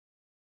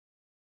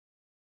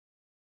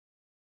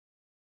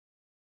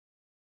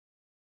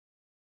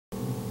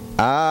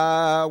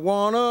I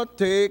wanna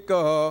take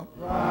a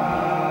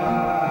ride.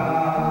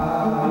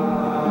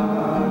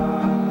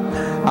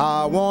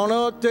 I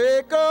wanna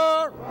take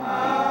a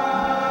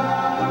ride.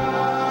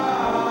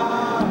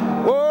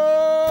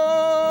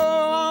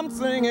 Whoa, I'm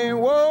singing,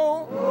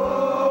 whoa.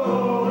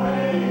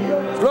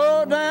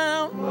 Slow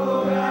down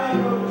your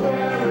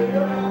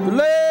chariot.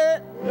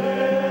 Let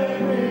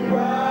me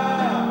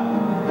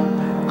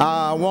ride.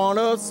 I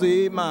wanna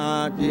see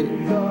my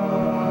Jesus.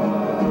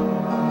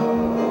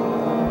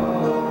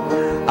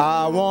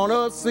 I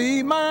wanna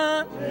see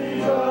my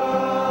Jesus.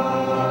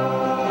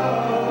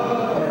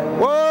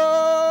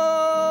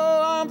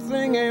 Whoa, I'm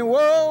singing,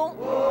 whoa.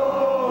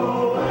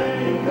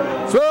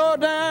 Slow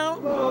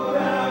down your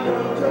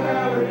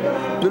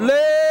chariot. To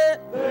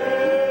let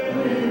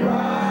me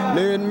ride.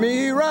 Let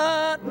me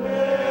ride.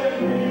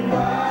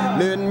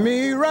 Let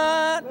me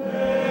ride.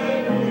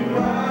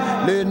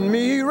 Let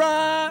me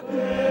ride.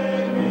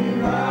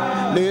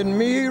 Let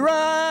me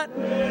ride.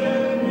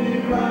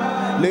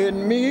 Let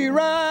me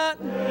ride.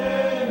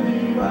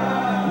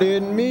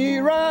 Let me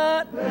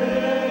ride.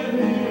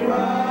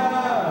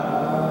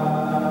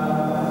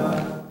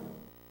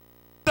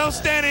 I'm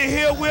standing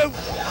here with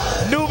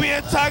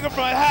Nubian Tiger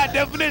from High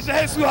Definition.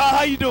 Hey, sweetheart,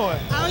 how you doing?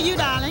 How are you,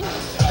 darling?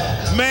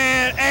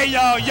 Man, hey,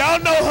 y'all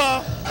know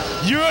her.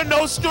 You're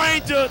no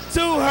stranger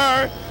to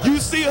her. You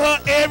see her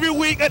every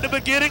week at the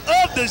beginning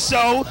of the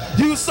show.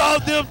 You saw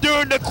them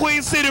during the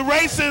Queen City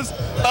Races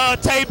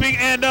taping,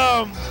 and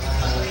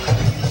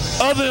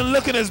other than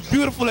looking as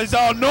beautiful as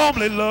y'all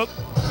normally look,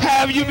 how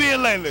have you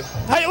been lately?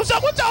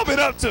 What y'all been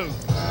up to?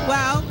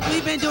 Well,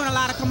 we've been doing a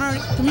lot of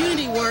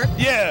community work.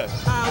 Yeah.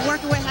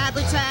 Working with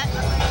Habitat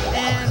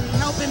and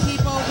helping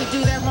people to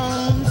do their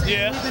homes.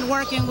 Yeah. We've been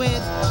working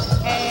with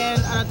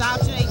an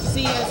adoption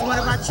agency as one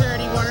of our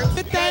charity work.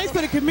 Good things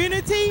for the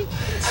community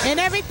and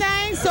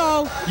everything.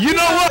 So you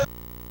know what?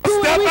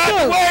 Step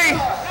out the way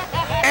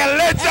and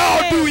let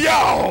y'all do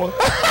y'all.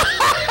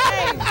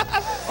 Hey,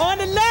 on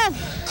the left,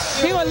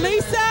 here with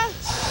Lisa.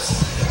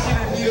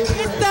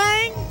 This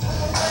thing.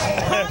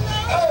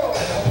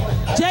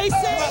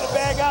 Jason.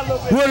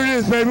 What it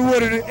is, baby?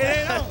 What it is?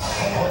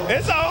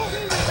 It's on.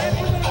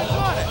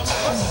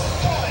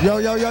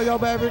 Yo,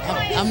 baby.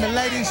 I'm the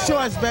ladies'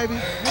 choice, baby.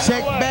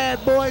 Check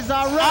Bad Boys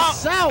R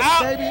Us out,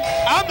 baby.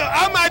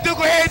 I might just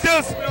go ahead and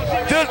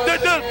just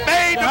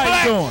fade the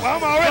black.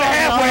 I'm already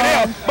halfway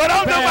there. But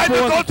I'm just might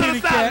just go to the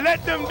side and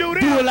let them do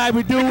this. Do it like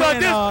we do. Because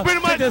this is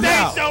pretty much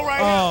their show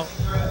right here.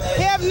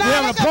 We're having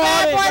a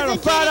party,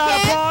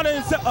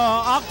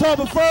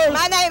 October 1st.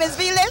 My name is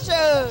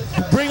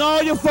Felicious. Bring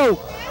all your folk.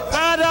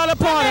 $5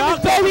 party,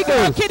 October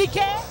 1st. Kitty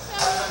Cat.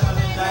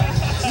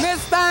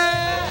 Mr.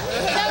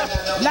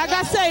 Like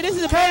I say, this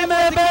is a Bad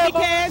Boys Kitty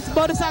Cats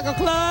Motorcycle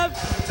Club.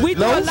 We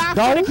do a lot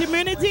for the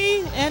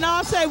community, and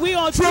also we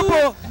on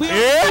two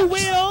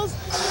wheels.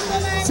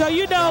 So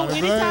you know,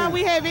 anytime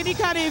we have any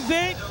kind of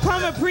event,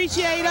 come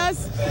appreciate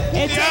us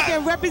and take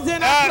and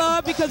represent our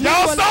club because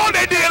y'all saw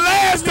they did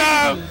last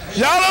time.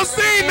 Y'all done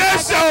seen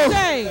that show.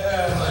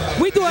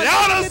 We do a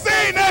y'all done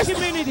seen that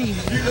community.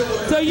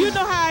 So you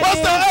know how it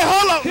is. Hey,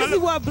 hold up. This is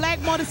what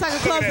black motorcycle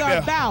clubs are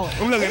about.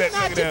 It's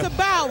not just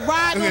about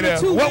riding on the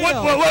two wheels.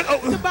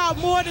 It's about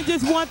more than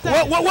just one thing.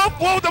 What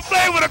was the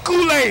flavor of the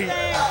Kool-Aid?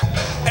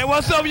 Hey,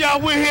 what's up, y'all?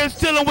 We're here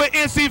chilling with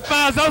NC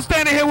Fines. I'm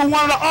standing here with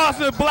one of the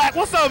awesome black.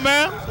 What's up,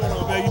 man?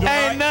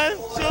 Ain't nothing.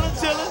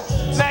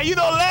 Chilling. Now, you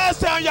know,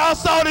 last time y'all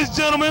saw this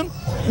gentleman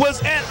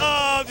was at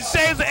the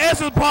Shades of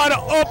Essence party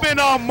up in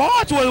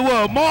March. What it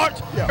was?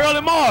 March? Yeah.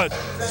 Early March.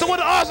 So what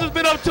the Austin's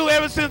been up to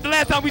ever since the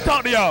last time we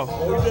talked to y'all?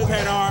 Well, we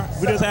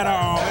just had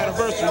our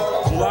anniversary,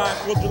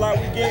 4th of July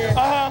weekend.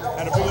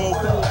 Had a big old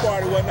pool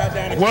party, whatnot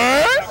down in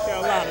South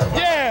Carolina.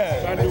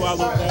 Yeah. Trying to do our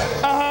little thing.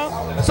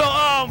 So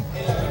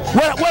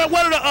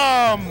what are the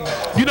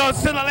you know,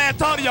 since I last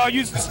talked to y'all,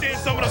 you said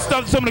some of the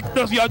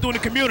stuff y'all do in the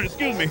community.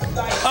 Excuse me.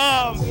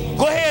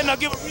 Go ahead and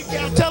give a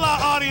recap. Tell our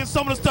audience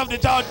some of the stuff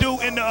that y'all do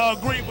in the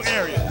Greenville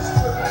area.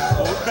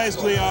 Well, we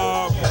basically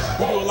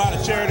we do a lot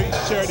of charity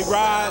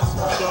rides,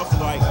 stuff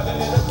like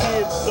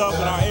kids stuff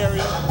in our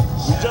area.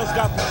 We just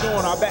got to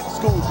doing our back to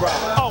school drive.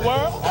 Oh,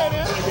 word? Okay,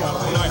 then.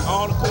 Like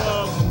all the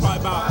clubs, probably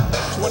about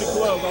 20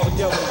 clubs all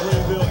together in the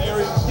Greenville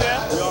area.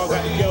 Yeah. We all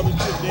got together,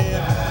 chipped in,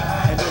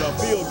 and did a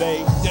field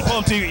day.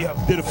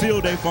 Did a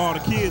field day for all the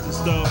kids and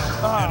stuff.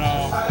 And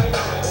it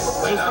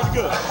was pretty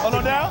good. Oh,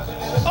 no doubt?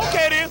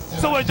 Okay, then.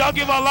 So what, y'all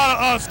give a lot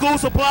of school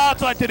supplies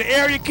to the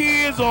area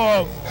kids,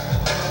 or, you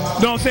know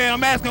what I'm saying?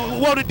 I'm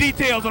asking, what are the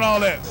details and all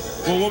that?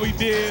 Well, what we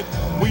did,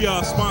 we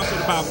sponsored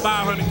about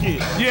 500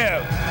 kids.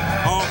 Yeah.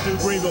 All through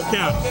Greenville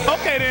County.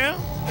 Okay, then.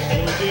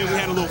 And we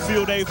had a little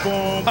field day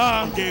for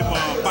them. We gave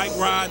bike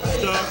rides and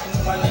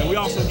stuff. And we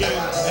also gave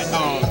school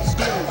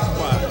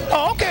supplies.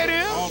 Oh, okay,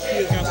 then. All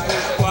kids got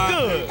school supplies.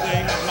 Good.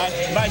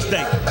 Nice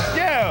day.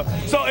 Yeah.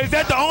 So is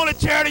that the only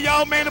charity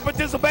y'all mainly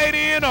participate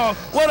in, or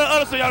what are the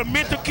other stuff? Y'all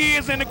mentor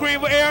kids in the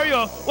Greenville area,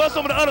 or what's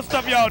some of the other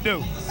stuff y'all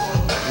do?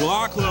 Well,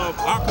 our club,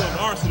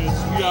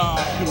 Arsonists, we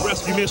do the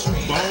rescue mission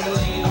for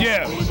homeless.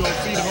 Yeah. We go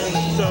feed the homeless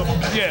and stuff.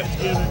 Yeah.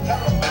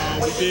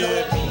 We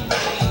did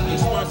we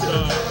sponsored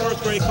a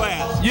first grade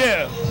class.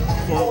 Yeah.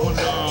 For one of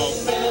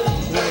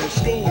the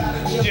schools.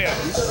 Yeah.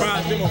 We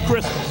surprised them on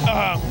Christmas.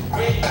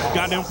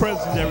 Got them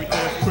presents and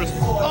everything for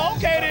Christmas. Oh,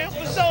 okay then,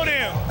 for sure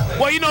then.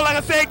 Well, you know, like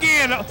I said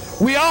again,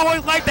 we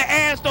always like to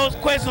ask those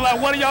questions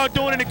like, what are y'all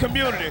doing in the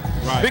community?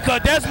 Right.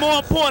 Because that's more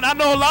important. I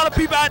know a lot of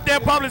people out there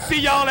probably see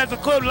y'all as a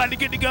club like to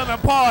get together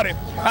and party.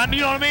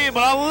 You know what I mean?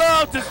 But I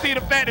love to see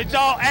the fact that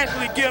y'all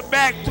actually give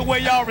back to where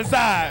y'all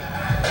reside.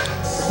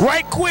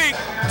 Right quick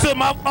to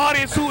my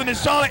audience who in the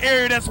Charlotte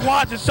area that's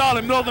watching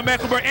Charlotte, Northern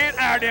Mecklenburg, and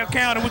Iredell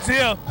County, which is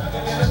here.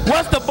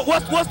 What's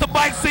the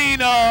bike scene?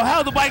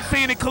 How's the bike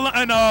scene in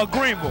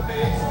Greenville?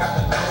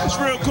 It's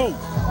real cool.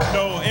 You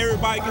know,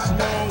 everybody gets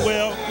along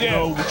well. Yeah. You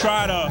know, we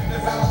try to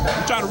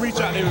reach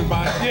out to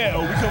everybody. Yeah. You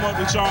know, we come up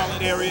to the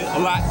Charlotte area a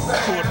lot,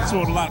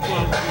 toward a lot of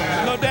clubs.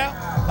 No doubt.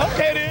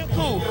 Okay then,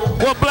 cool.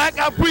 Well, Black,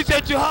 I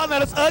appreciate you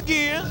hollering at us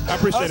again. I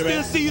appreciate it,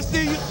 man.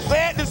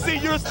 Glad to see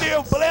you're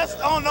still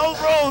blessed on those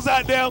roads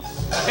out there.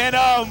 And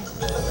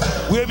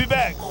we'll be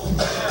back.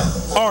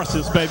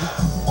 Artist, baby.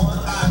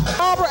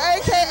 Barbara,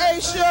 a.k.a.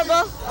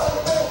 Sugar.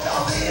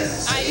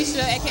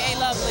 Aisha, a.k.a.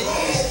 Lovely.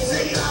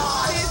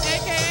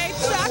 a.k.a.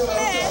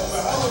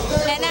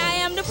 Chocolate. And I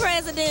am the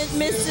president,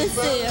 Miss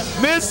Sincere.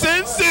 Miss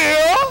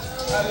Sincere.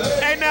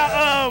 Hey,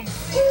 now,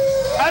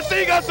 I see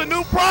you got some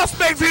new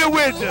prospects here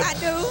with you. I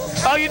do.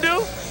 Oh, you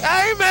do?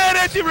 I ain't mad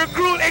at you,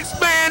 recruit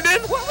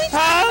expanding. What we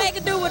trying to make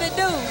it do what it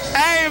do?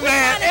 I ain't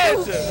mad at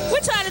you.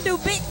 We're trying to do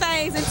big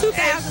things in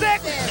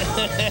 2007.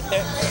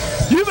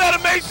 You better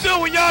make sure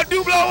when y'all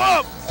do blow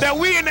up that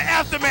we in the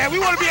aftermath. We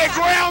want to be at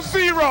ground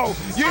zero.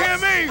 You hear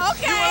me?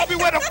 Okay. We want to be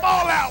where the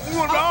fallout. We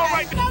want to be all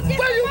right.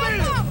 Where you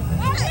been?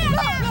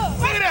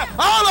 Look at that.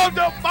 All of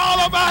them fall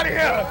up out of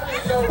here.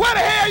 Where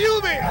the hell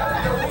you been?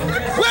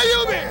 Where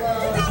you been?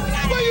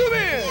 Where you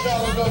been?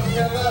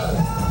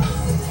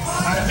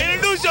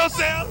 Introduce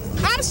yourself.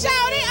 I'm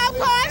Shawty, of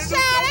course.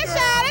 Shawty.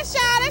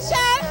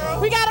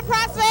 We got a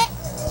prospect.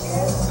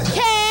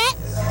 Cat.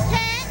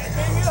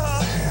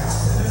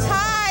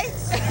 Hi.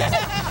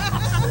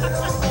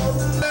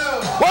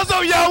 What's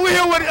up, y'all? We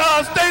here with in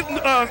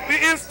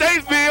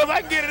Statesville.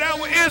 I get it out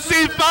with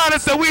NC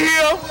Finest, so we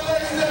here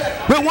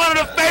with one of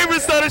the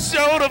favorites of the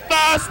show, the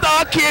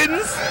 5-Star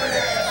Kittens.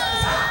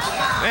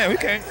 Man, we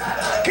can't.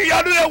 Can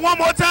y'all do that one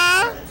more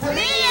time?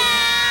 Yeah.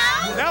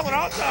 That's what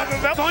I'm talking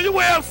about. It's on your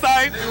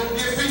website,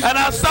 and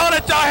I saw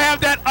that y'all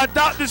have that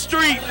Adopt the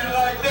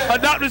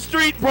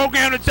Street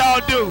program that y'all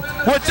do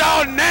with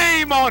y'all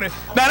name on it.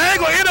 Now, that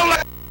ain't gonna end up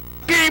like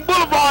King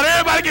Boulevard.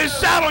 Everybody gets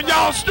shot on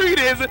y'all street,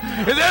 is it?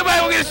 Is everybody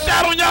gonna get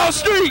shot on y'all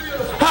street?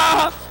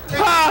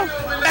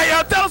 Hey,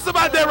 y'all tell us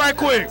about that right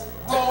quick.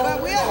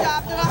 But we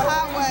adopted a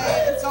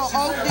highway. It's on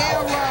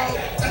Oakdale Road.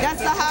 That's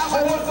the highway